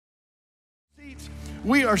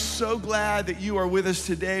We are so glad that you are with us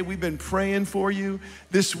today. We've been praying for you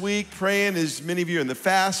this week, praying as many of you are in the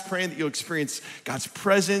fast, praying that you'll experience God's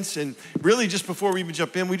presence. And really, just before we even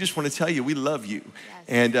jump in, we just want to tell you we love you.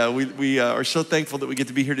 Yes. And we are so thankful that we get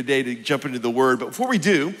to be here today to jump into the Word. But before we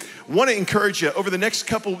do, I want to encourage you, over the next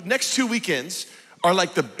 2 weekends are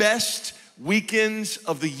like the best weekends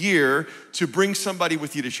of the year to bring somebody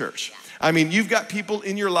with you to church. I mean, you've got people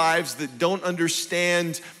in your lives that don't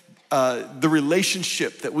understand the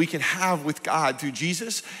relationship that we can have with God through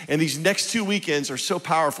Jesus. And these next 2 weekends are so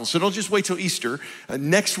powerful. So don't just wait till Easter.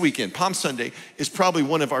 Next weekend, Palm Sunday, is probably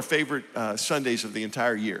one of our favorite Sundays of the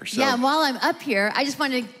entire year. So. Yeah, and while I'm up here, I just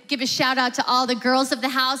want to give a shout out to all the girls of the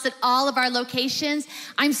house at all of our locations.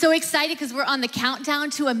 I'm so excited because we're on the countdown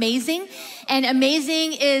to Amazing. And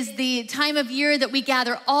Amazing is the time of year that we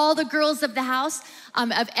gather all the girls of the house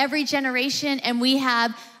of every generation, and we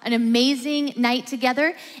have an amazing night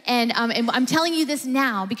together. And I'm telling you this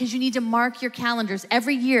now because you need to mark your calendars.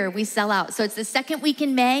 Every year we sell out. So it's the second week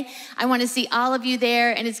in May. I want to see all of you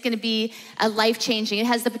there, and it's going to be life-changing. It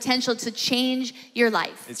has the potential to change your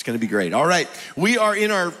life. It's going to be great. All right. We are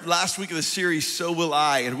in our last week of the series, So Will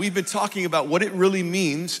I, and we've been talking about what it really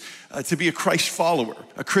means to be a Christ follower,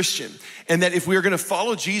 a Christian. And that if we are going to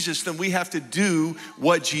follow Jesus, then we have to do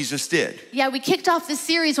what Jesus did. Yeah, we kicked off this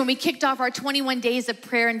series when we kicked off our 21 days of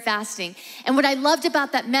prayer and fasting. And what I loved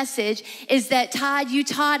about that message is that, Todd, you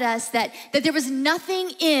taught us that there was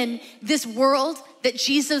nothing in this world that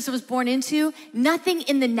Jesus was born into, nothing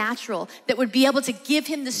in the natural that would be able to give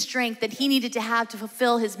him the strength that he needed to have to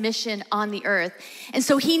fulfill his mission on the earth. And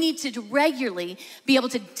so he needed to regularly be able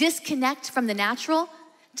to disconnect from the natural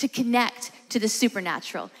to connect to the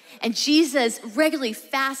supernatural. And Jesus regularly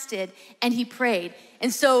fasted and he prayed.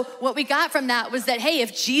 And so what we got from that was that, hey,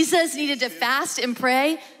 if Jesus needed to fast and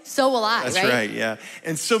pray, so will I, That's right, yeah.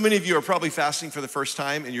 And so many of you are probably fasting for the first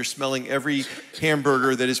time and you're smelling every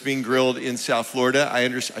hamburger that is being grilled in South Florida. I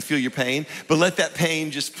feel your pain, but let that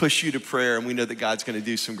pain just push you to prayer, and we know that God's gonna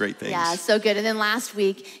do some great things. Yeah, so good. And then last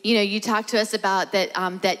week, you talked to us about that,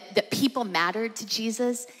 that people mattered to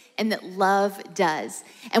Jesus, and that love does.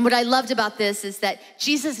 And what I loved about this is that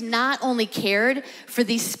Jesus not only cared for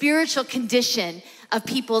the spiritual condition of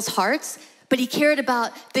people's hearts, but he cared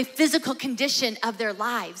about the physical condition of their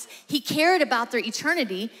lives. He cared about their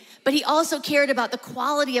eternity, but he also cared about the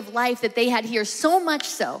quality of life that they had here, so much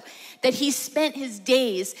so that he spent his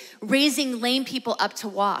days raising lame people up to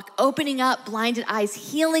walk, opening up blinded eyes,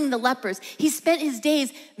 healing the lepers. He spent his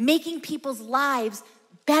days making people's lives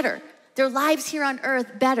better, their lives here on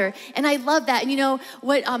earth better. And I love that. And you know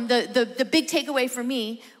what, the big takeaway for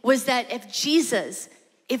me was that if Jesus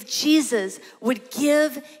would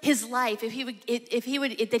give his life,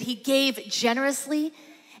 that he gave generously,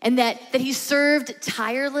 and that he served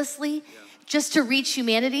tirelessly just to reach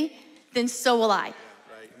humanity, then so will I.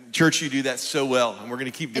 Church, you do that so well, and we're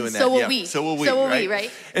going to keep doing that. So will we. So will we,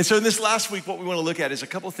 right? And so in this last week, what we want to look at is a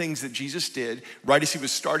couple things that Jesus did right as he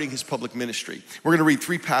was starting his public ministry. We're going to read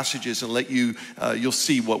 3 passages and let you'll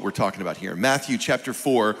see what we're talking about here. Matthew chapter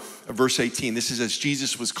 4, verse 18. This is as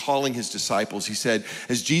Jesus was calling his disciples. He said,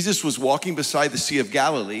 as Jesus was walking beside the Sea of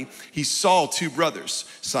Galilee, he saw 2 brothers,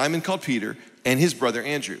 Simon called Peter and his brother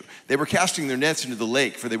Andrew. They were casting their nets into the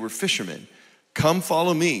lake, for they were fishermen. Come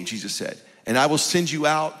follow me, Jesus said, and I will send you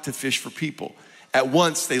out to fish for people. At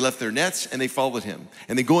once they left their nets and they followed him.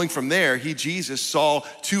 And then going from there, Jesus saw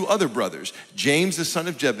 2 other brothers, James the son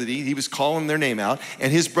of Zebedee, he was calling their name out,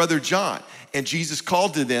 and his brother John. And Jesus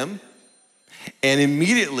called to them, and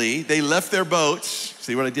immediately they left their boats.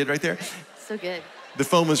 See what I did right there? So good. The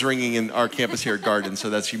phone was ringing in our campus here at Garden, so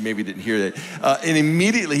you maybe didn't hear that. And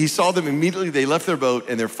immediately, he saw them, immediately they left their boat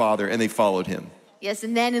and their father, and they followed him. Yes,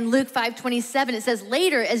 and then in Luke 5:27, it says,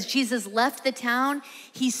 later, as Jesus left the town,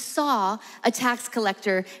 he saw a tax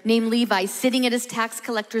collector named Levi sitting at his tax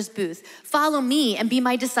collector's booth. Follow me and be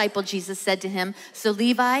my disciple, Jesus said to him. So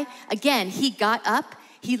Levi, again, he got up,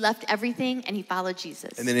 he left everything, and he followed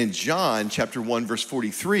Jesus. And then in John chapter 1, verse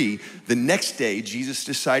 43, the next day, Jesus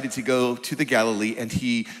decided to go to the Galilee, and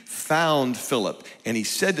he found Philip. And he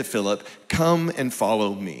said to Philip, come and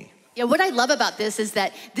follow me. Yeah, what I love about this is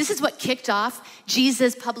that this is what kicked off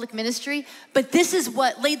Jesus' public ministry, but this is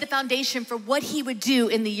what laid the foundation for what he would do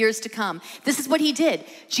in the years to come. This is what he did.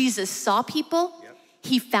 Jesus saw people,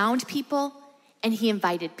 he found people, and he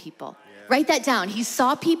invited people. Write that down. He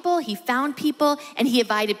saw people, he found people, and he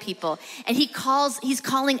invited people. And he's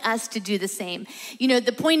calling us to do the same. You know,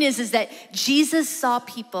 the point is that Jesus saw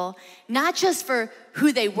people not just for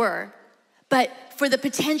who they were, but for the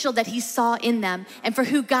potential that he saw in them and for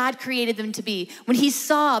who God created them to be. When he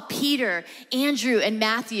saw Peter, Andrew, and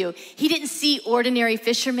Matthew, he didn't see ordinary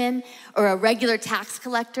fishermen or a regular tax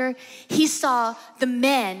collector. He saw the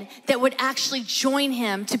men that would actually join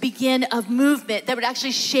him to begin a movement that would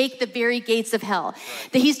actually shake the very gates of hell.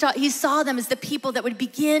 That he saw them as the people that would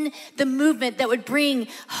begin the movement that would bring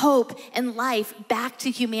hope and life back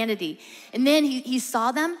to humanity. And then he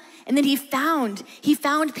saw them, and then he found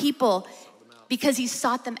people because he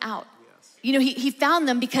sought them out. You know, he found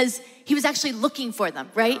them because he was actually looking for them,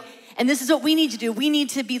 right? And this is what we need to do. We need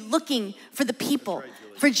to be looking for the people,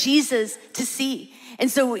 for Jesus to see. And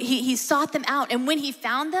so he sought them out. And when he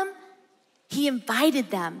found them, he invited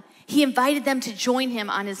them. He invited them to join him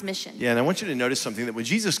on his mission. Yeah, and I want you to notice something, that when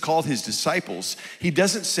Jesus called his disciples, he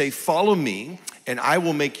doesn't say, follow me and I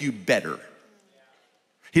will make you better.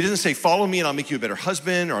 He doesn't say, follow me and I'll make you a better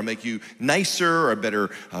husband, or I'll make you nicer or a better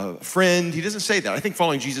friend. He doesn't say that. I think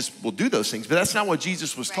following Jesus will do those things, but that's not what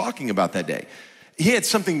Jesus was talking about that day. He had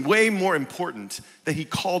something way more important that he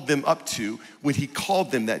called them up to when he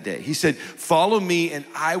called them that day. He said, follow me and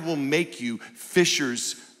I will make you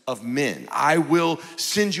fishers of men. I will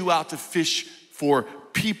send you out to fish for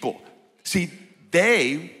people. See,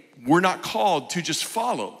 they were not called to just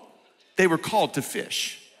follow. They were called to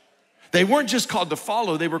fish. They weren't just called to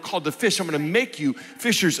follow, they were called to fish. I'm gonna make you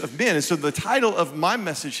fishers of men. And so the title of my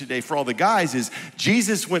message today for all the guys is,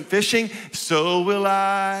 Jesus went fishing, so will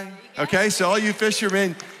I. Okay, so all you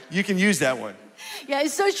fishermen, you can use that one. Yeah,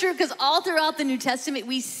 it's so true, because all throughout the New Testament,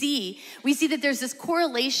 we see that there's this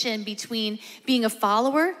correlation between being a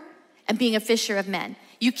follower and being a fisher of men.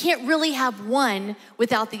 You can't really have one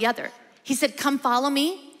without the other. He said, come follow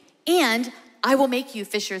me, and I will make you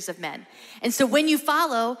fishers of men. And so when you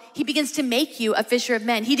follow, he begins to make you a fisher of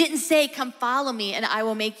men. He didn't say, come follow me and I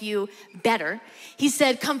will make you better. He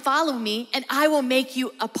said, come follow me and I will make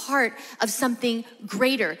you a part of something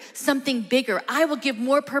greater, something bigger. I will give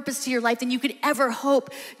more purpose to your life than you could ever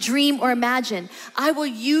hope, dream, or imagine. I will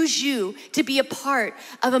use you to be a part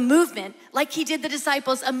of a movement like he did the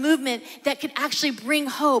disciples, a movement that could actually bring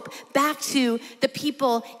hope back to the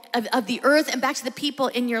people of the earth and back to the people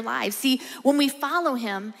in your lives. See, when we follow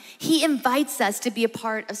him, he invites us to be a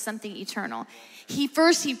part of something eternal. He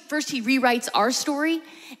rewrites our story,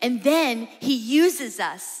 and then he uses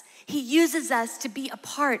us. He uses us to be a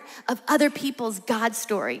part of other people's God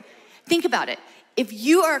story. Think about it. If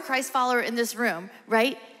you are a Christ follower in this room,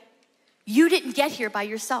 right? You didn't get here by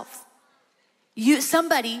yourself.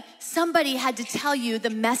 Somebody had to tell you the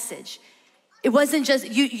message. It wasn't just,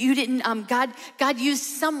 you didn't, God used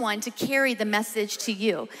someone to carry the message to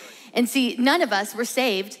you. And see, none of us were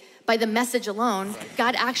saved by the message alone.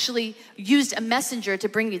 God actually used a messenger to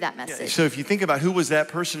bring you that message. Yeah, so if you think about who was that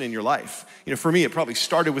person in your life, you know, for me, it probably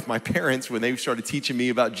started with my parents when they started teaching me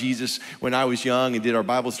about Jesus when I was young and did our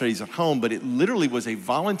Bible studies at home, but it literally was a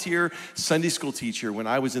volunteer Sunday school teacher when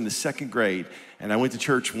I was in the 2nd grade. And I went to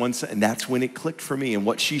church once, and that's when it clicked for me. And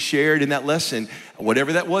what she shared in that lesson,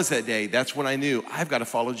 whatever that was that day, that's when I knew I've got to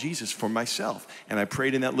follow Jesus for myself. And I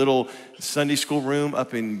prayed in that little Sunday school room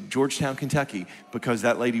up in Georgetown, Kentucky, because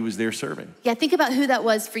that lady was there serving. Yeah, think about who that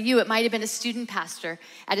was for you. It might have been a student pastor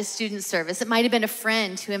at a student service. It might have been a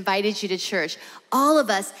friend who invited you to church. All of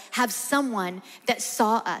us have someone that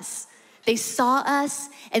saw us. They saw us,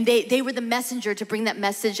 and they were the messenger to bring that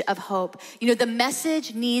message of hope. You know, the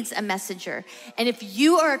message needs a messenger. And if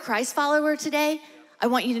you are a Christ follower today, I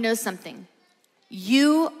want you to know something.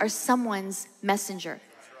 You are someone's messenger.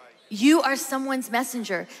 You are someone's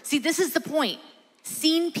messenger. See, this is the point.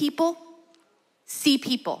 Seen people see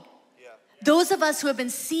people. Those of us who have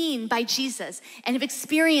been seen by Jesus and have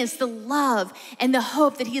experienced the love and the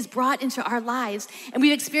hope that he has brought into our lives, and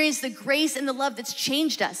we've experienced the grace and the love that's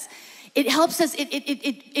changed us, it helps us,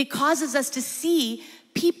 it causes us to see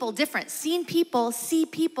people different. Seen people see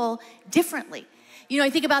people differently. You know, I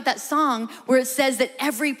think about that song where it says that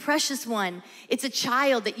every precious one, it's a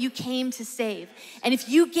child that you came to save. And if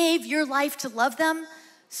you gave your life to love them,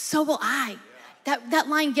 so will I. That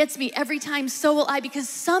line gets me every time, so will I, because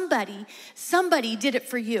somebody did it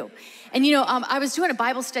for you. And you know, I was doing a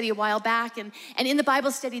Bible study a while back, and in the Bible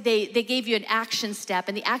study, they gave you an action step,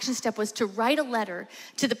 and the action step was to write a letter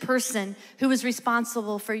to the person who was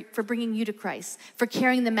responsible for bringing you to Christ, for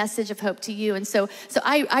carrying the message of hope to you. And so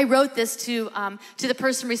I wrote this to the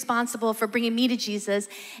person responsible for bringing me to Jesus,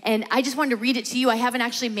 and I just wanted to read it to you. I haven't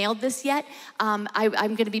actually mailed this yet. I'm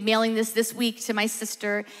going to be mailing this week to my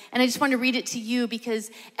sister, and I just want to read it to you. you because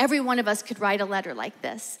every one of us could write a letter like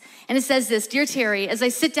this. And it says this: Dear Terry, as I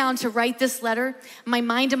sit down to write this letter, my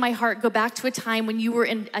mind and my heart go back to a time when you were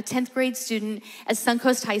a 10th grade student at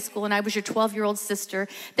Suncoast High School, and I was your 12-year-old sister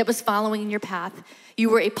that was following in your path. You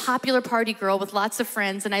were a popular party girl with lots of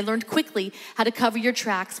friends, and I learned quickly how to cover your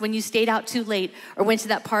tracks when you stayed out too late or went to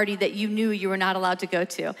that party that you knew you were not allowed to go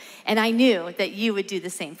to. And I knew that you would do the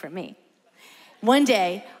same for me. One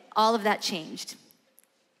day, all of that changed.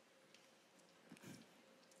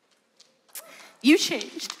 You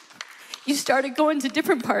changed. You started going to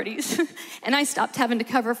different parties, and I stopped having to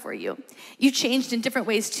cover for you. You changed in different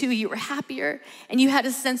ways too. You were happier, and you had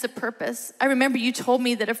a sense of purpose. I remember you told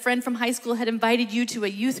me that a friend from high school had invited you to a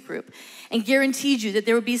youth group and guaranteed you that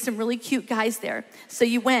there would be some really cute guys there. So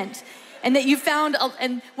you went, and that you found,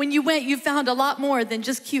 and when you went, you found a lot more than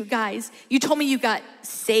just cute guys. You told me you got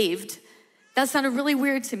saved. That sounded really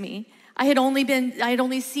weird to me. I had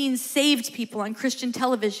only seen saved people on Christian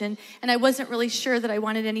television, and I wasn't really sure that I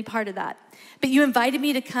wanted any part of that. But you invited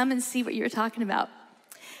me to come and see what you were talking about.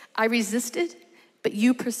 I resisted, but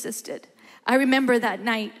you persisted. I remember that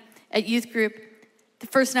night at youth group, the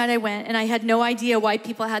first night I went, and I had no idea why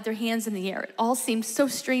people had their hands in the air. It all seemed so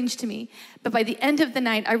strange to me. But by the end of the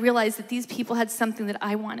night, I realized that these people had something that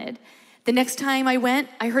I wanted. The next time I went,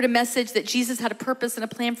 I heard a message that Jesus had a purpose and a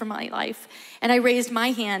plan for my life. And I raised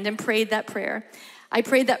my hand and prayed that prayer. I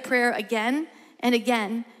prayed that prayer again and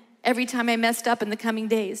again every time I messed up in the coming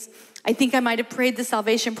days. I think I might have prayed the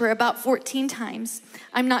salvation prayer about 14 times.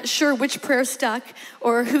 I'm not sure which prayer stuck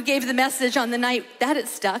or who gave the message on the night that it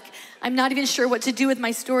stuck. I'm not even sure what to do with my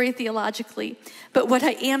story theologically. But what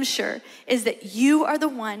I am sure is that you are the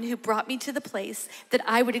one who brought me to the place that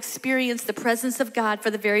I would experience the presence of God for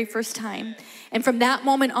the very first time. And from that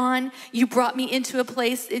moment on, you brought me into a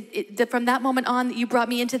place, from that moment on that you brought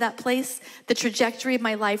me into that place, the trajectory of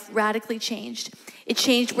my life radically changed. It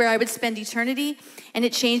changed where I would spend eternity, and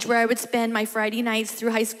it changed where I would spend my Friday nights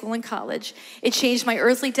through high school and college. It changed my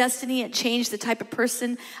earthly destiny. It changed the type of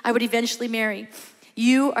person I would eventually marry.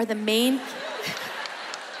 You are the main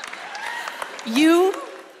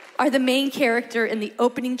character in the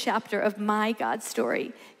opening chapter of my God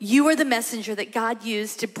story. You are the messenger that God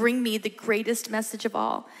used to bring me the greatest message of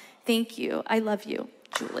all. Thank you. I love you,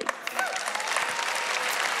 Julie.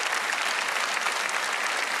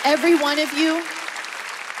 Every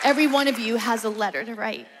one of you has a letter to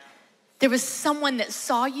write. There was someone that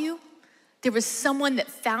saw you, there was someone that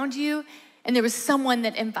found you, and there was someone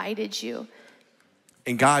that invited you.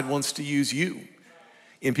 And God wants to use you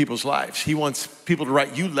in people's lives. He wants people to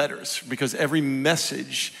write you letters because every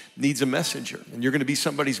message needs a messenger, and you're going to be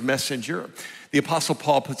somebody's messenger. The Apostle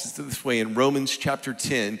Paul puts it this way in Romans chapter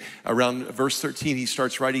 10, around verse 13, he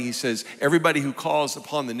starts writing, he says, everybody who calls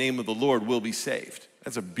upon the name of the Lord will be saved.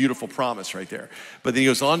 That's a beautiful promise right there. But then he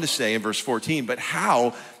goes on to say in verse 14, but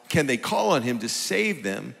how can they call on him to save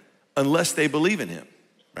them unless they believe in him?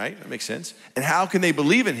 Right? That makes sense. And how can they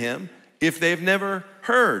believe in him if they've never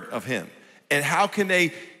heard of him? And how can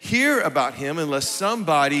they hear about him unless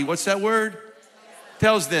somebody, what's that word?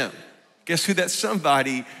 Tells them. Guess who that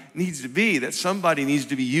somebody needs to be? That somebody needs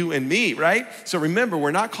to be you and me, right? So remember,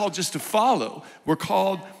 we're not called just to follow. We're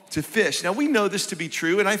called to fish. Now, we know this to be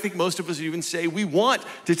true, and I think most of us even say we want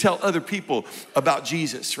to tell other people about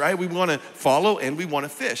Jesus, right? We want to follow and we want to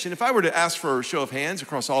fish. And if I were to ask for a show of hands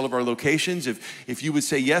across all of our locations, if you would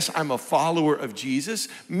say, yes, I'm a follower of Jesus,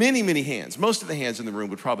 many, many hands, most of the hands in the room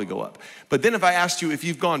would probably go up. But then if I asked you if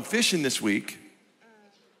you've gone fishing this week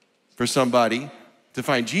for somebody to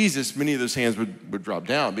find Jesus, many of those hands would drop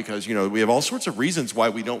down because, you know, we have all sorts of reasons why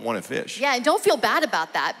we don't want to fish. Yeah, and don't feel bad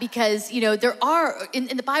about that because, you know, there are,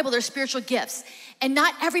 in the Bible, there's spiritual gifts. And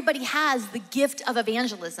not everybody has the gift of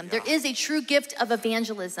evangelism. Yeah. There is a true gift of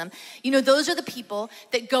evangelism. You know, those are the people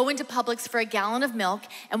that go into Publix for a gallon of milk,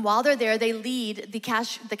 and while they're there, they lead the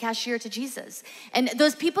cashier to Jesus. And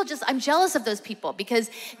those people I'm jealous of those people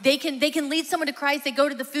because they can lead someone to Christ. They go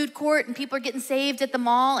to the food court, and people are getting saved at the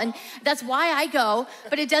mall, and that's why I go,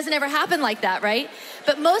 but it doesn't ever happen like that, right?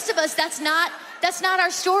 But most of us, that's not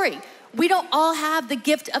our story. We don't all have the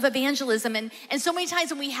gift of evangelism. And so many times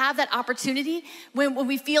when we have that opportunity, when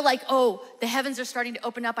we feel like, oh, the heavens are starting to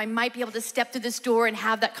open up, I might be able to step through this door and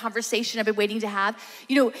have that conversation I've been waiting to have.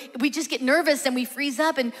 You know, we just get nervous and we freeze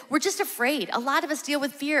up and we're just afraid. A lot of us deal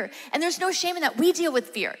with fear. And there's no shame in that. We deal with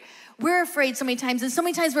fear. We're afraid so many times. And so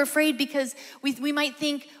many times we're afraid because we might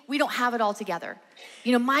think we don't have it all together.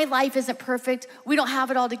 You know, my life isn't perfect. We don't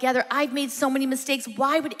have it all together. I've made so many mistakes.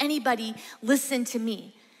 Why would anybody listen to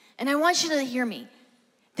me? And I want you to hear me,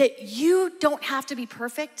 that you don't have to be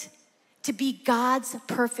perfect to be God's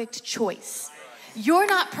perfect choice. You're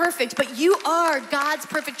not perfect, but you are God's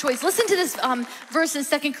perfect choice. Listen to this verse in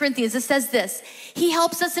 2 Corinthians. It says this: He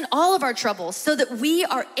helps us in all of our troubles so that we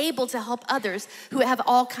are able to help others who have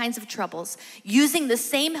all kinds of troubles, using the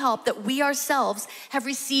same help that we ourselves have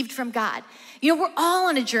received from God. You know, we're all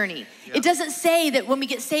on a journey. Yeah. It doesn't say that when we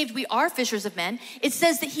get saved, we are fishers of men. It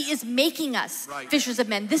says that he is making us fishers of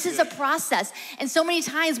men. This is a process. And so many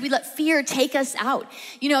times we let fear take us out.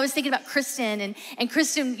 You know, I was thinking about Kristen, and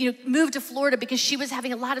Kristen, you know, moved to Florida because she was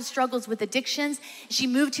having a lot of struggles with addictions. She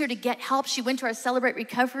moved here to get help. She went to our Celebrate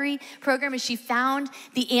Recovery program, and she found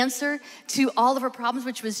the answer to all of her problems,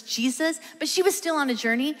 which was Jesus. But she was still on a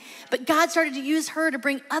journey. But God started to use her to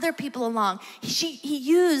bring other people along. He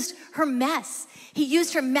used her mess. He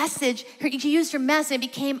used her message, he used her mess, and it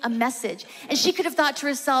became a message. And she could have thought to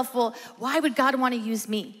herself, well, why would God want to use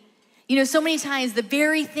me? You know, so many times the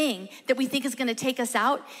very thing that we think is going to take us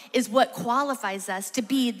out is what qualifies us to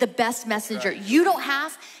be the best messenger. You don't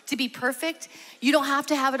have to be perfect. You don't have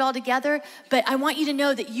to have it all together, but I want you to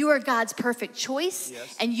know that you are God's perfect choice,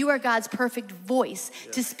 and you are God's perfect voice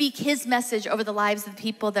to speak his message over the lives of the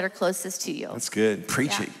people that are closest to you. That's good.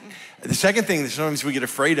 Preach it. The second thing that sometimes we get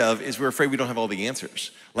afraid of is we're afraid we don't have all the answers.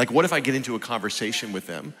 Like, what if I get into a conversation with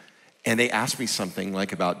them and they ask me something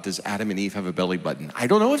like about, does Adam and Eve have a belly button? I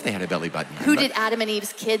don't know if they had a belly button. Who did Adam and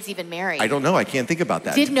Eve's kids even marry? I don't know. I can't think about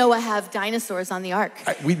that. Did Noah have dinosaurs on the ark?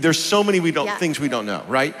 There's so many things we don't know,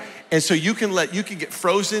 right? And so you can get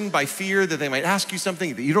frozen by fear that they might ask you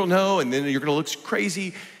something that you don't know, and then you're gonna look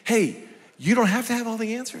crazy. Hey, you don't have to have all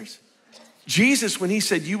the answers. Jesus, when he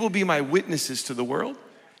said, you will be my witnesses to the world,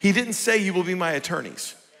 he didn't say you will be my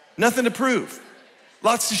attorneys. Nothing to prove,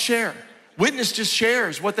 lots to share. Witness just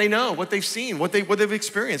shares what they know, what they've seen, what they've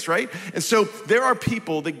experienced, right? And so there are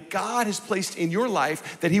people that God has placed in your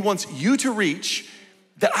life that he wants you to reach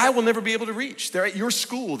that I will never be able to reach. They're at your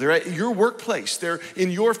school, they're at your workplace, they're in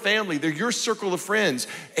your family, they're your circle of friends,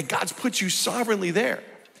 and God's put you sovereignly there.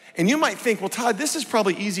 And you might think, well, Todd, this is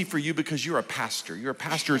probably easy for you because you're a pastor. You're a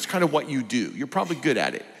pastor, it's kind of what you do. You're probably good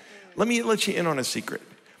at it. Let me let you in on a secret.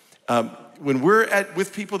 When we're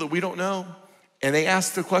with people that we don't know, and they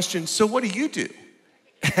ask the question, so what do you do?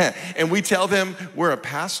 And we tell them, we're a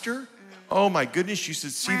pastor. Oh my goodness, you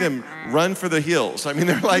should see them run for the hills. I mean,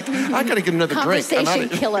 they're like, I gotta get another drink. Conversation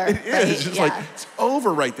killer. It is, it's just like, it's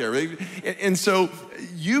over right there. And so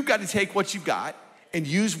you've got to take what you've got and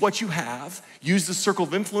use what you have, use the circle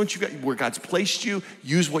of influence you got, where God's placed you,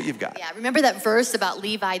 use what you've got. Yeah, remember that verse about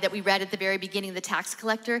Levi that we read at the very beginning, the tax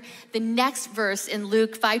collector? The next verse in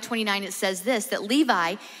Luke 5:29, it says this, that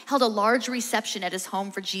Levi held a large reception at his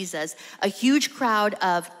home for Jesus. A huge crowd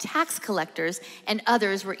of tax collectors and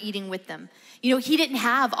others were eating with them. You know, he didn't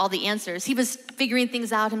have all the answers. He was figuring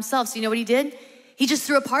things out himself. So you know what he did? He just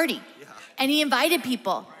threw a party and he invited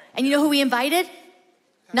people. And you know who he invited?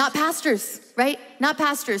 Not pastors, right? Not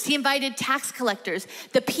pastors. He invited tax collectors,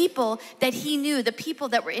 the people that he knew, the people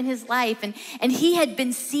that were in his life. And he had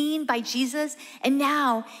been seen by Jesus, and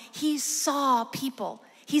now he saw people.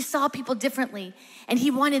 He saw people differently, and he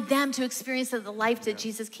wanted them to experience the life that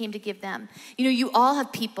Jesus came to give them. You know, you all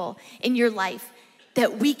have people in your life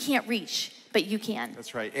that we can't reach, but you can.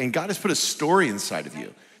 That's right. And God has put a story inside of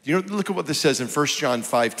you. You know, look at what this says in 1 John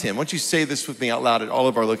 5:10. Why don't you say this with me out loud at all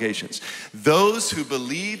of our locations? Those who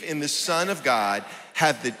believe in the Son of God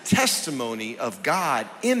have the testimony of God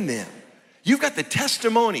in them. You've got the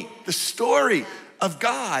testimony, the story of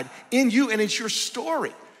God in you, and it's your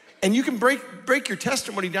story. And you can break your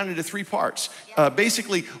testimony down into three parts.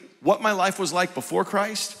 Basically, what my life was like before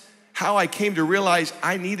Christ, how I came to realize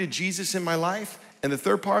I needed Jesus in my life, and the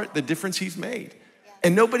third part, the difference he's made.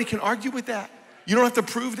 And nobody can argue with that. You don't have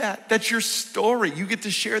to prove that. That's your story. You get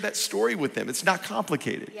to share that story with them. It's not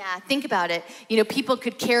complicated. Yeah, think about it. You know, people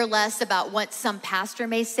could care less about what some pastor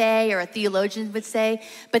may say or a theologian would say,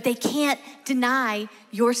 but they can't deny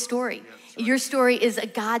your story. Yeah, right. Your story is a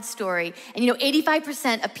God story. And you know,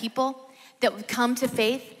 85% of people that come to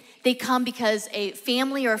faith, they come because a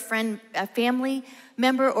family or a family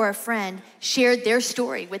member or a friend shared their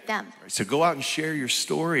story with them. So go out and share your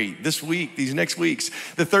story this week, these next weeks.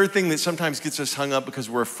 The third thing that sometimes gets us hung up because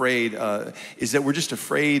we're afraid is that we're just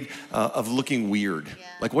afraid of looking weird. Yeah.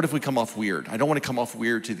 Like, what if we come off weird? I don't want to come off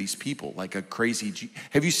weird to these people, like a crazy.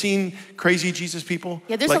 Have you seen crazy Jesus people?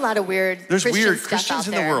 Yeah, there's like, a lot of weird. There's Christian weird stuff Christians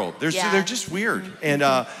in the world. They're just weird. Mm-hmm.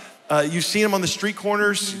 And you've seen them on the street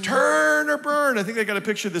corners, turn or burn. I think I got a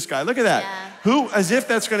picture of this guy. Look at that. Yeah. Who, as if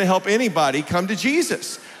that's going to help anybody come to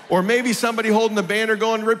Jesus. Or maybe somebody holding the banner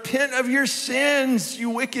going, repent of your sins, you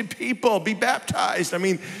wicked people, be baptized. I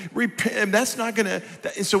mean, repent, that's not gonna,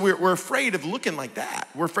 and so we're afraid of looking like that.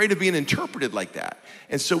 We're afraid of being interpreted like that.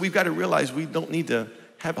 And so we've got to realize we don't need to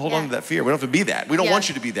hold on to that fear. We don't have to be that. We don't want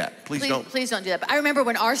you to be that. Please don't. Please don't do that. But I remember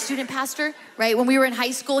when our student pastor, right, when we were in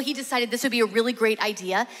high school, he decided this would be a really great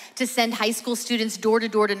idea to send high school students door to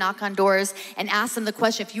door to knock on doors and ask them the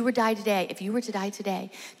question, if you were to die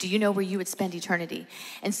today, do you know where you would spend eternity?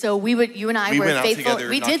 And so you and I were faithful.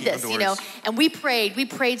 We did this, and we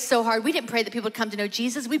prayed so hard. We didn't pray that people would come to know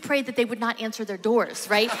Jesus. We prayed that they would not answer their doors,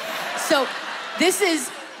 right? So this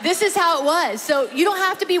is how it was. So you don't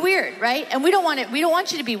have to be weird, right? And we don't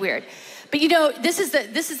want you to be weird. But this is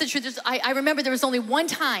the truth. I remember there was only one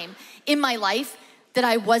time in my life that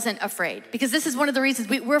I wasn't afraid, because this is one of the reasons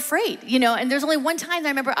we're afraid, and there's only one time that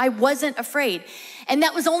I remember I wasn't afraid. And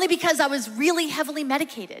that was only because I was really heavily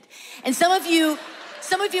medicated. And some of you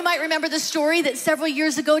might remember the story that several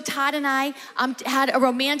years ago, Todd and I had a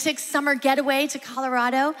romantic summer getaway to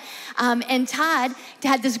Colorado. And Todd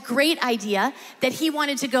had this great idea that he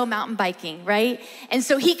wanted to go mountain biking, right? And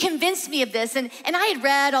so he convinced me of this. And I had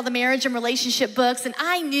read all the marriage and relationship books, and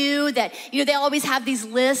I knew that, they always have these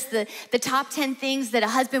lists, the top 10 things that a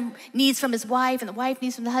husband needs from his wife and the wife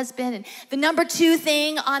needs from the husband. And the number 2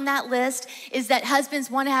 thing on that list is that husbands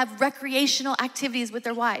want to have recreational activities with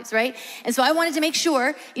their wives, right? And so I wanted to make sure,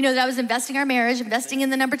 that I was investing our marriage, investing in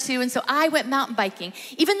the number 2. And so I went mountain biking,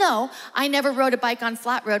 even though I never rode a bike on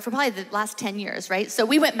flat road for probably the last 10 years, right? So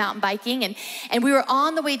we went mountain biking, and we were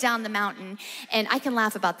on the way down the mountain. And I can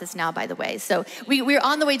laugh about this now, by the way. So we were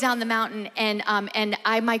on the way down the mountain, and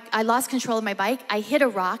I lost control of my bike. I hit a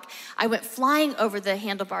rock. I went flying over the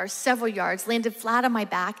handlebars several yards, landed flat on my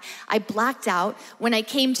back. I blacked out. When I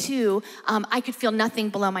came to, I could feel nothing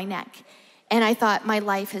below my neck. And I thought, my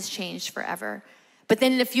life has changed forever. But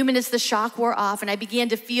then in a few minutes, the shock wore off, and I began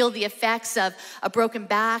to feel the effects of a broken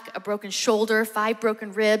back, a broken shoulder, 5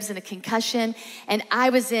 broken ribs, and a concussion, and I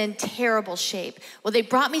was in terrible shape. Well, they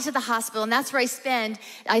brought me to the hospital, and that's where I spent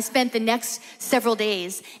the next several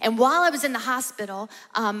days. And while I was in the hospital,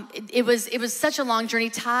 it was such a long journey.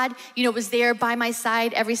 Todd, was there by my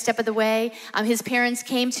side every step of the way. His parents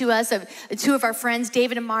came to us. 2 of our friends,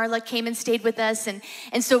 David and Marla, came and stayed with us.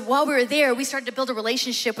 And so while we were there, we started to build a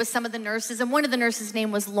relationship with some of the nurses, and one of the nurses'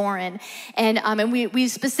 name was Lauren, and we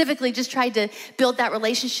specifically just tried to build that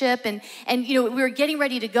relationship, and we were getting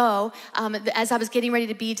ready to go as I was getting ready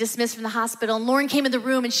to be dismissed from the hospital, and Lauren came in the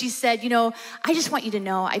room and she said, I just want you to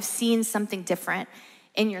know I've seen something different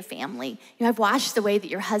in your family. I've watched the way that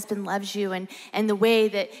your husband loves you, and the way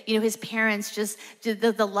that his parents just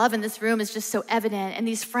the love in this room is just so evident, and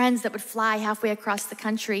these friends that would fly halfway across the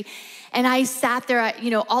country. And I sat there,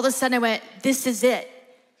 all of a sudden I went, this is it.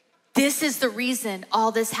 This is the reason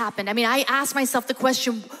all this happened. I mean, I asked myself the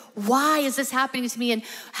question, why is this happening to me? And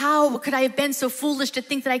how could I have been so foolish to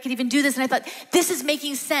think that I could even do this? And I thought, this is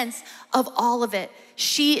making sense of all of it.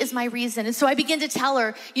 She is my reason. And so I began to tell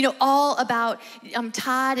her, all about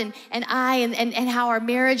Todd and I and how our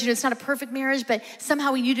marriage, it's not a perfect marriage, but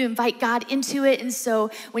somehow we need to invite God into it. And so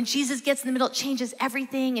when Jesus gets in the middle, it changes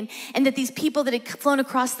everything. And that these people that had flown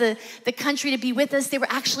across the country to be with us, they were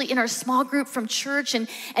actually in our small group from church. And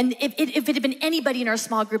if it had been anybody in our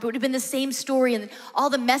small group, it would have been the same story. And all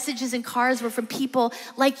the messages and cards were from people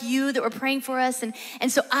like you that were praying for us.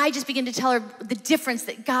 And so I just began to tell her the difference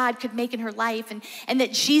that God could make in her life, and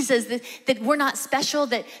that Jesus, that we're not special,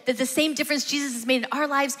 that the same difference Jesus has made in our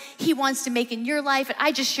lives, he wants to make in your life. And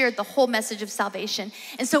I just shared the whole message of salvation.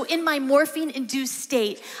 And so in my morphine-induced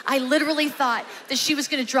state, I literally thought that she was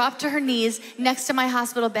going to drop to her knees next to my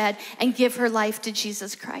hospital bed and give her life to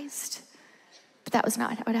Jesus Christ. But that was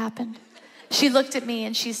not what happened. She looked at me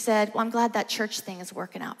and she said, well, I'm glad that church thing is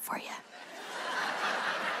working out for you.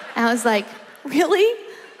 And I was like, really?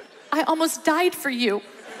 I almost died for you.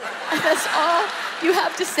 That's all you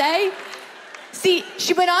have to say? See,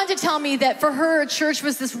 she went on to tell me that for her, church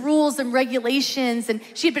was this rules and regulations, and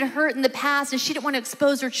she had been hurt in the past, and she didn't want to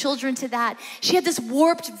expose her children to that. She had this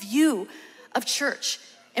warped view of church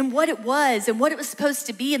and what it was supposed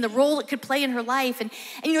to be and the role it could play in her life. And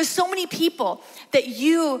so many people that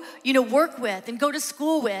you work with and go to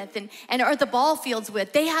school with and are at the ball fields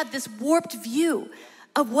with, they have this warped view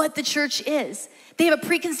of what the church is. They have a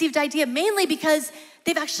preconceived idea, mainly because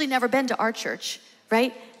they've actually never been to our church,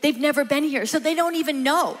 right? They've never been here, so they don't even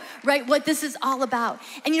know, right, what this is all about.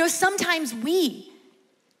 And sometimes we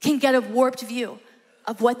can get a warped view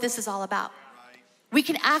of what this is all about. We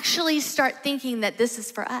can actually start thinking that this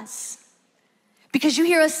is for us. Because you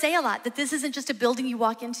hear us say a lot that this isn't just a building you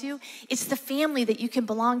walk into, it's the family that you can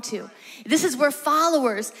belong to. This is where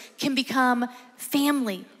followers can become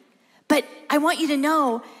family. But I want you to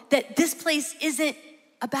know that this place isn't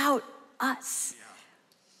about us.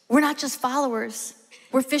 We're not just followers,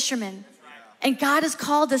 we're fishermen. And God has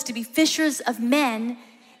called us to be fishers of men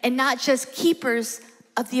and not just keepers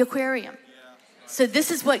of the aquarium. So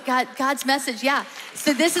this is what God's message,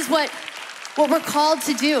 So this is what we're called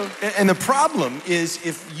to do. And the problem is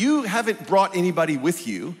if you haven't brought anybody with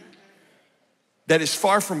you that is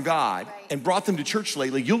far from God and brought them to church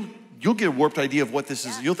lately, you'll get a warped idea of what this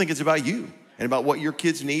is. You'll think it's about you and about what your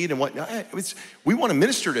kids need and what, we want to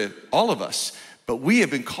minister to all of us. But we have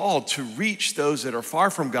been called to reach those that are far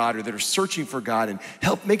from God or that are searching for God and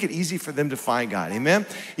help make it easy for them to find God, amen?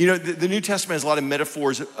 You know, the New Testament has a lot of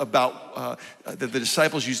metaphors about that the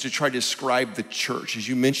disciples used to try to describe the church. As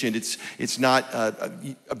you mentioned, it's not,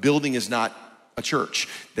 a building is not a church,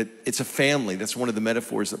 that it's a family. That's one of the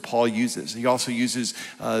metaphors that Paul uses. He also uses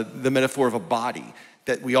the metaphor of a body,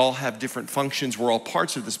 that we all have different functions. We're all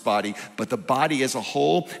parts of this body, but the body as a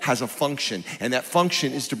whole has a function. And that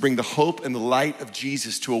function is to bring the hope and the light of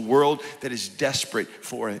Jesus to a world that is desperate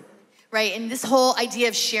for it. Right, and this whole idea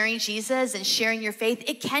of sharing Jesus and sharing your faith,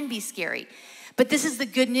 it can be scary. But this is the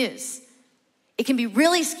good news. It can be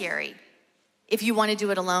really scary if you want to do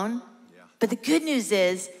it alone. Yeah. But the good news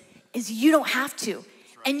is you don't have to. Right.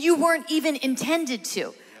 And you weren't even intended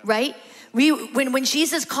to, right? When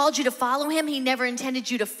Jesus called you to follow him, he never intended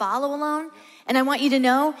you to follow alone. And I want you to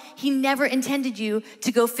know, he never intended you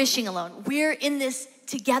to go fishing alone. We're in this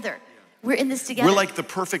together. We're in this together. We're like the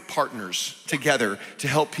perfect partners together to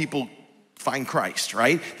help people find Christ,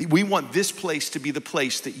 right? We want this place to be the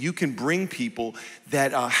place that you can bring people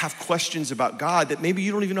that have questions about God that maybe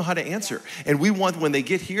you don't even know how to answer. And we want when they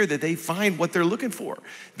get here that they find what they're looking for.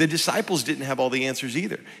 The disciples didn't have all the answers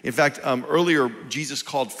either. In fact, earlier Jesus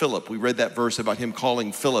called Philip. We read that verse about him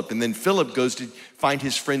calling Philip. And then Philip goes to find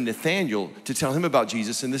his friend Nathanael to tell him about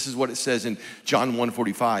Jesus. And this is what it says in John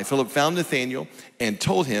 1:45. Philip found Nathanael and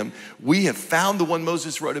told him, "We have found the one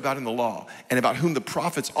Moses wrote about in the law and about whom the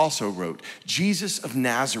prophets also wrote, Jesus of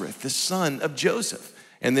Nazareth, the son of Joseph."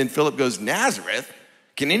 And then Philip goes, "Nazareth?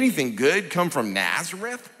 Can anything good come from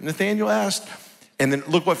Nazareth?" Nathanael asked. And then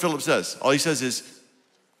look what Philip says. All he says is,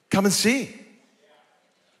 "Come and see.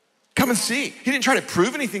 Come and see." He didn't try to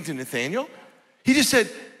prove anything to Nathanael. He just said,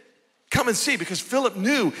 "Come and see," because Philip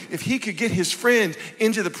knew if he could get his friend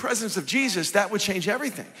into the presence of Jesus, that would change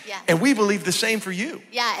everything. Yeah. And we believe the same for you.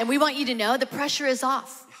 Yeah, and we want you to know the pressure is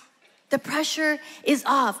off. The pressure is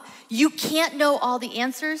off. You can't know all the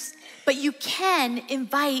answers, but you can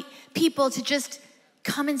invite people to just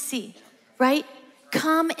come and see, right?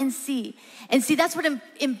 Come and see. And see, that's what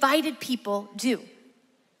invited people do.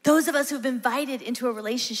 Those of us who've been invited into a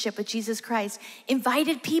relationship with Jesus Christ,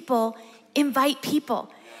 invited people invite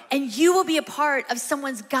people. And you will be a part of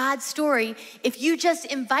someone's God story if you just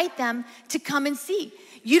invite them to come and see.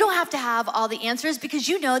 You don't have to have all the answers because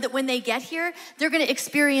you know that when they get here, they're going to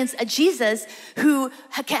experience a Jesus who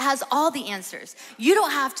has all the answers. You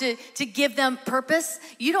don't have to give them purpose.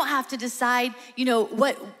 You don't have to decide,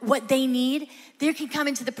 what they need. They can come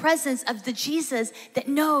into the presence of the Jesus that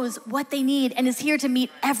knows what they need and is here to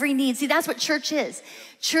meet every need. See, that's what church is.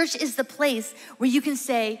 Church is the place where you can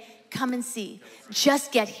say, "Come and see.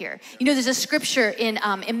 Just get here." There's a scripture in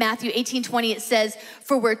Matthew 18:20. It says,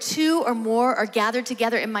 "For where two or more are gathered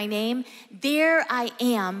together in my name, there I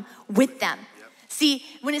am with them." Yep. See,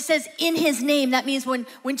 when it says in his name, that means when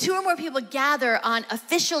two or more people gather on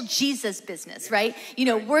official Jesus business, right?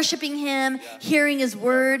 Worshiping him, hearing his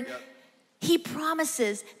word, he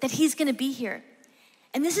promises that he's going to be here.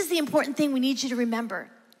 And this is the important thing we need you to remember,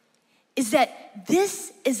 is that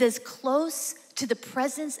this is as close to the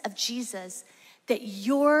presence of Jesus that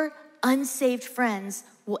your unsaved friends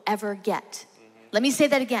will ever get. Let me say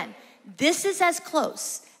that again. This is as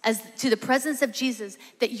close as to the presence of Jesus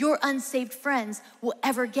that your unsaved friends will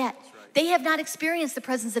ever get. They have not experienced the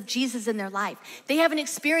presence of Jesus in their life. They haven't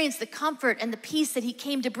experienced the comfort and the peace that he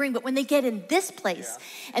came to bring. But when they get in this place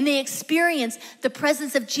and they experience the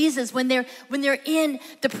presence of Jesus, when they're in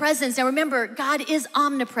the presence. Now remember, God is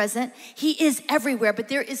omnipresent. He is everywhere. But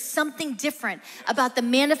there is something different about the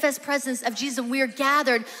manifest presence of Jesus. We are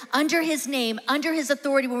gathered under his name, under his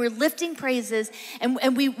authority, when we're lifting praises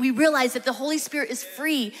and we realize that the Holy Spirit is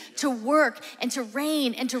free to work and to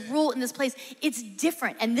reign and to rule in this place. It's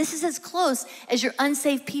different. And this is as close as your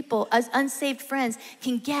unsaved people, as unsaved friends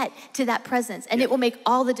can get to that presence, and it will make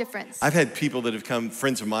all the difference. I've had people that have come,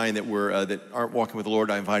 friends of mine that aren't walking with the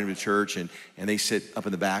Lord. I invite them to church, and they sit up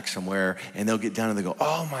in the back somewhere, and they'll get down and they go,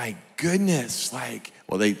 "Oh my goodness!"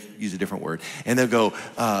 They use a different word, and they'll go,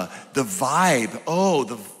 "The vibe. Oh,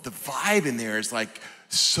 the vibe in there is like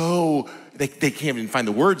so." They can't even find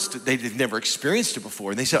the words. They've never experienced it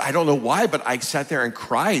before. And they said, "I don't know why, but I sat there and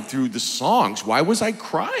cried through the songs. Why was I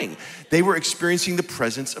crying?" They were experiencing the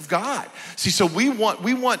presence of God. See, so we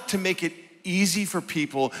want to make it easy for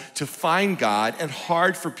people to find God and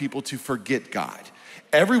hard for people to forget God.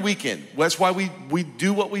 Every weekend, that's why we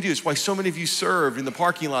do what we do. It's why so many of you serve in the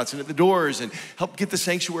parking lots and at the doors and help get the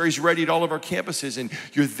sanctuaries ready at all of our campuses. And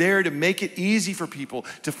you're there to make it easy for people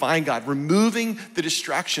to find God, removing the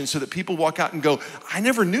distractions so that people walk out and go, "I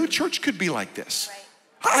never knew church could be like this.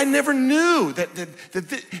 Right. I never knew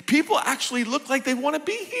that people actually look like they want to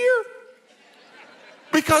be here."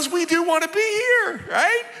 Because we do want to be here,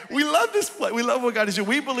 right? We love this place. We love what God is doing.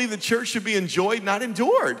 We believe the church should be enjoyed, not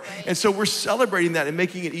endured. And so we're celebrating that and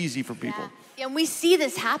making it easy for people. Yeah, and we see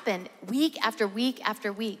this happen week after week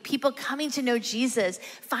after week. People coming to know Jesus,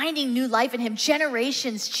 finding new life in him,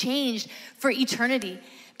 generations changed for eternity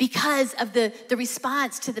because of the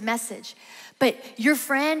response to the message. But your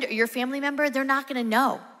friend or your family member, they're not gonna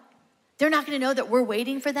know. They're not gonna know that we're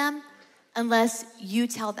waiting for them unless you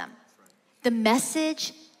tell them. The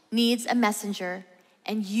message needs a messenger,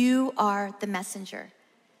 and you are the messenger.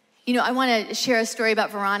 You know, I want to share a story about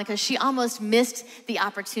Veronica. She almost missed the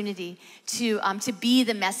opportunity to be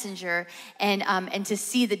the messenger and to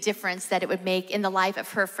see the difference that it would make in the life of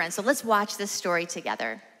her friends. So let's watch this story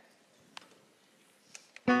together.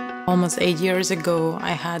 Almost 8 years ago,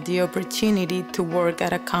 I had the opportunity to work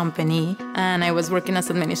at a company, and I was working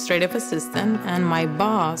as administrative assistant, and my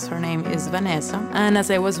boss, her name is Vanessa, and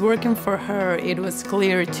as I was working for her, it was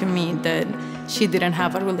clear to me that she didn't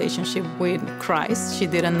have a relationship with Christ. She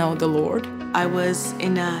didn't know the Lord. I was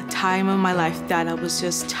in a time of my life that I was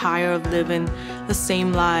just tired of living the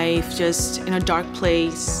same life, just in a dark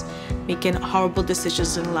place, making horrible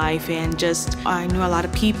decisions in life, and just, I knew a lot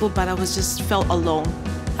of people, but I was just felt alone.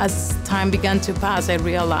 As time began to pass, I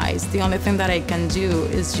realized the only thing that I can do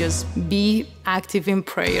is just be active in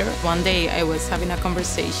prayer. One day I was having a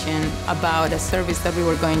conversation about a service that we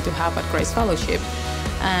were going to have at Christ Fellowship,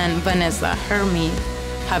 and Vanessa heard me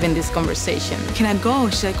having this conversation. "Can I go?"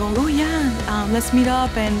 She's like, "Oh yeah, let's meet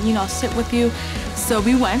up and sit with you." So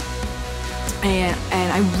we went, and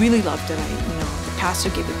I really loved it. The pastor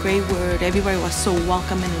gave a great word. Everybody was so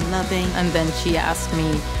welcoming and loving. And then she asked me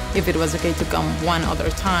if it was okay to come one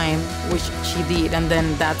other time, which she did. And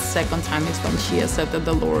then that second time is when she accepted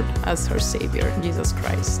the Lord as her Savior, Jesus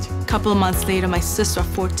Christ. A couple of months later, my sister,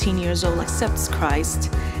 14 years old, accepts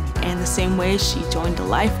Christ. And the same way, she joined the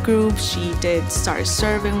life group. She started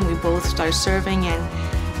serving. We both started serving. And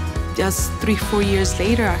just 3-4 years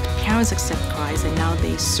later, our parents accept Christ. And now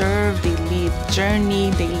they serve, they lead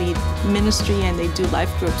Journey, they lead ministry, and they do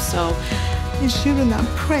life groups. So if she would not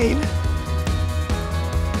prayed,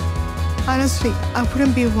 honestly, I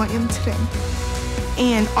wouldn't be who I am today.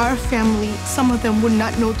 And our family, some of them would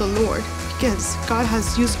not know the Lord because God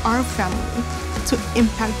has used our family to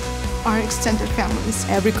impact our extended families.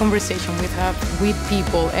 Every conversation we have with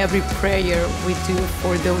people, every prayer we do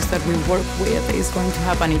for those that we work with is going to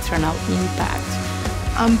have an eternal impact.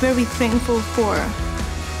 I'm very thankful for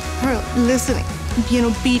her listening, being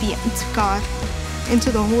obedient to God and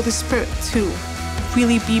to the Holy Spirit to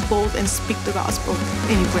really be bold and speak the gospel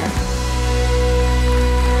anywhere.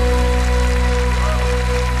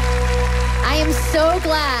 I am so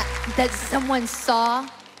glad that someone saw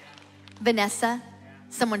Vanessa,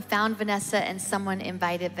 someone found Vanessa, and someone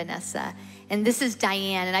invited Vanessa. And this is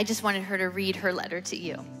Diane, and I just wanted her to read her letter to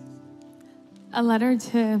you. A letter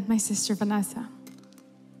to my sister Vanessa.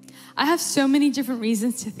 I have so many different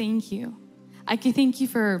reasons to thank you. I can thank you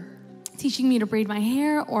for teaching me to braid my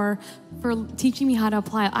hair or for teaching me how to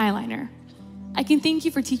apply eyeliner. I can thank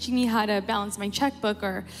you for teaching me how to balance my checkbook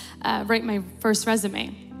or write my first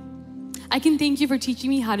resume. I can thank you for teaching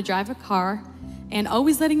me how to drive a car and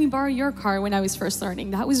always letting me borrow your car when I was first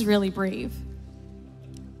learning. That was really brave.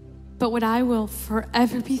 But what I will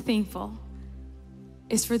forever be thankful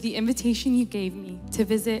is for the invitation you gave me to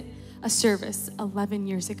visit a service 11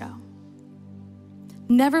 years ago.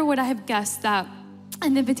 Never would I have guessed that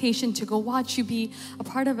an invitation to go watch you be a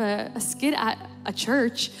part of a skit at a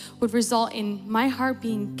church would result in my heart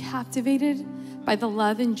being captivated by the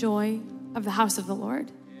love and joy of the house of the Lord.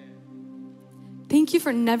 Thank you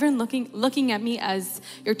for never looking at me as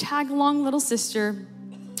your tag-along little sister,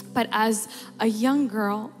 but as a young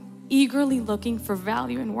girl eagerly looking for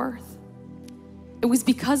value and worth. It was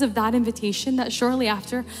because of that invitation that shortly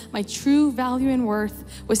after, my true value and worth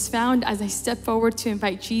was found as I stepped forward to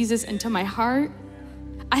invite Jesus into my heart.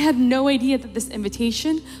 I had no idea that this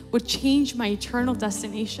invitation would change my eternal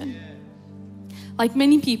destination. Like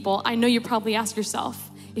many people, I know you probably ask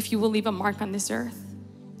yourself if you will leave a mark on this earth.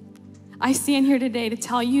 I stand here today to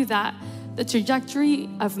tell you that the trajectory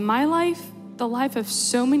of my life, the life of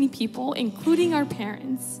so many people, including our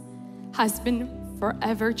parents, has been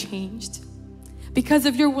forever changed. Because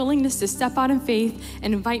of your willingness to step out in faith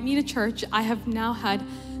and invite me to church, I have now had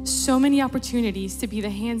so many opportunities to be the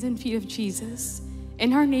hands and feet of Jesus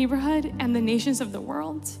in our neighborhood and the nations of the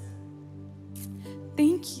world.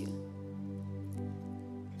 Thank you.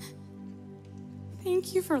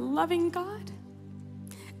 Thank you for loving God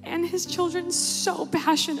and his children so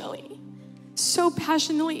passionately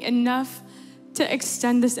enough to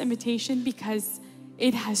extend this invitation, because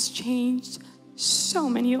it has changed so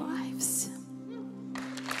many lives.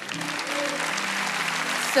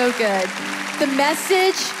 So good. The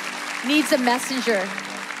message needs a messenger.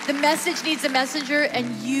 The message needs a messenger, and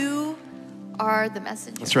you are the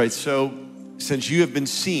messenger. That's right. So since you have been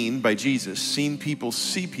seen by Jesus, seen people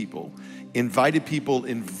see people, invited people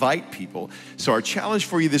invite people. So our challenge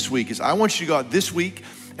for you this week is, I want you to go out this week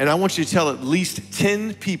and I want you to tell at least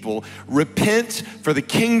 10 people, repent, for the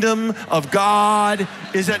kingdom of God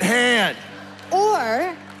is at hand.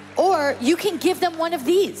 Or you can give them one of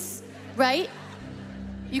these, right?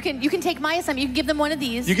 You can take my assignment, you can give them one of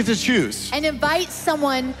these. You get to choose. And invite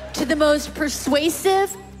someone to the most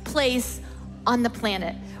persuasive place on the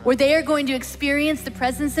planet, where they are going to experience the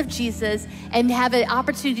presence of Jesus and have an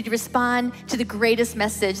opportunity to respond to the greatest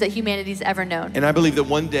message that humanity's ever known. And I believe that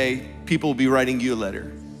one day people will be writing you a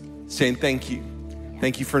letter saying, thank you.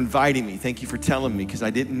 Thank you for inviting me. Thank you for telling me, because I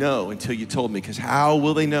didn't know until you told me, because how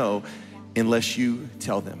will they know unless you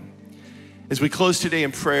tell them? As we close today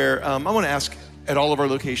in prayer, I want to ask at all of our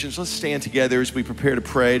locations, let's stand together as we prepare to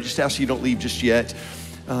pray. Just ask you don't leave just yet.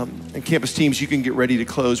 And campus teams, you can get ready to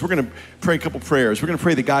close. We're going to pray a couple prayers. We're going to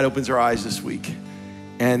pray that God opens our eyes this week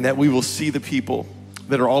and that we will see the people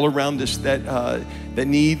that are all around us that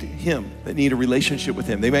need him, that need a relationship with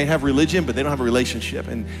him. They may have religion, but they don't have a relationship.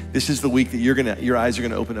 And this is the week that your eyes are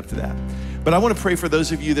going to open up to that. But I want to pray for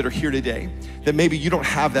those of you that are here today that maybe you don't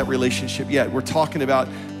have that relationship yet. We're talking about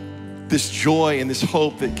this joy and this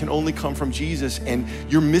hope that can only come from Jesus, and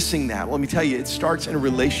you're missing that. Well, let me tell you, it starts in a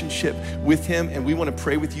relationship with him, and we want to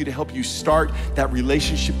pray with you to help you start that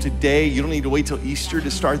relationship today. You don't need to wait till Easter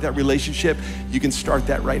to start that relationship. You can start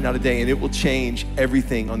that right now today, and it will change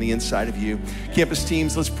everything on the inside of you. Campus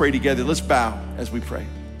teams, let's pray together. Let's bow as we pray.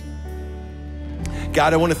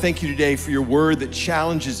 God, I want to thank you today for your word that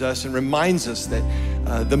challenges us and reminds us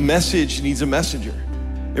that the message needs a messenger.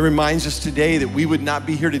 It reminds us today that we would not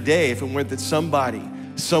be here today if it weren't that somebody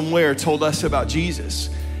somewhere told us about Jesus.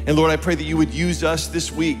 And Lord, I pray that you would use us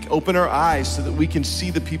this week, open our eyes so that we can see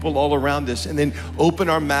the people all around us, and then open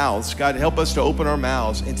our mouths. God, help us to open our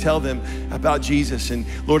mouths and tell them about Jesus. And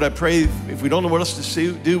Lord, I pray if we don't know what else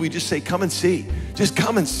to do, we just say, come and see. Just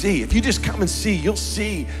come and see. If you just come and see, you'll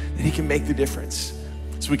see that he can make the difference.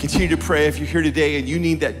 So we continue to pray. If you're here today and you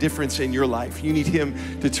need that difference in your life, you need him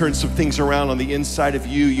to turn some things around on the inside of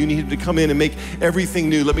you. You need him to come in and make everything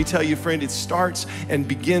new. Let me tell you, friend, it starts and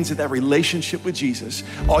begins at that relationship with Jesus.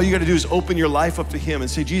 All you got to do is open your life up to him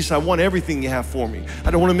and say, Jesus, I want everything you have for me.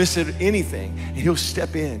 I don't want to miss anything. And he'll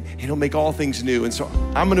step in and he'll make all things new. And so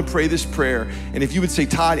I'm going to pray this prayer. And if you would say,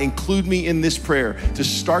 Todd, include me in this prayer to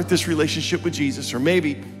start this relationship with Jesus, or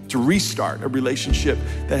maybe to restart a relationship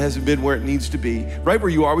that hasn't been where it needs to be. Right where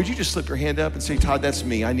you are, would you just slip your hand up and say, Todd, that's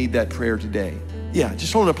me. I need that prayer today. Yeah,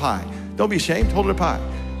 just hold it up high. Don't be ashamed. Hold it up high.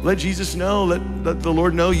 Let Jesus know, let the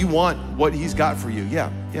Lord know you want what he's got for you. Yeah,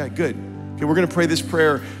 good. Okay, we're going to pray this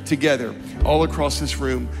prayer together all across this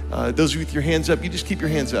room. Those of you with your hands up, you just keep your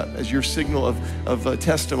hands up as your signal of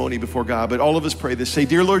testimony before God. But all of us pray this. Say,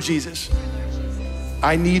 Dear Lord Jesus,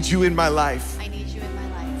 I need you in my life.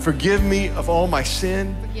 Forgive me of all my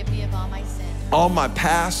sin, all my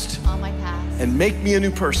past, and make me a new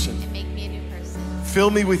person. Fill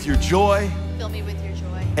me with your joy,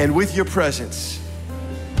 and with your presence.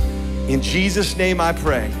 In Jesus' name I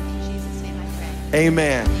pray.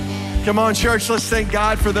 Amen. Come on, church, let's thank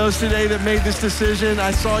God for those today that made this decision. I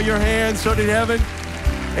saw your hand, so did heaven.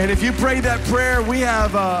 And if you prayed that prayer, we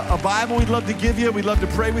have a Bible we'd love to give you. We'd love to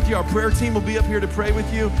pray with you. Our prayer team will be up here to pray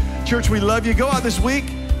with you. Church, we love you. Go out this week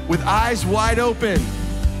with eyes wide open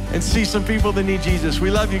and see some people that need Jesus.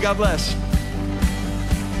 We love you. God bless.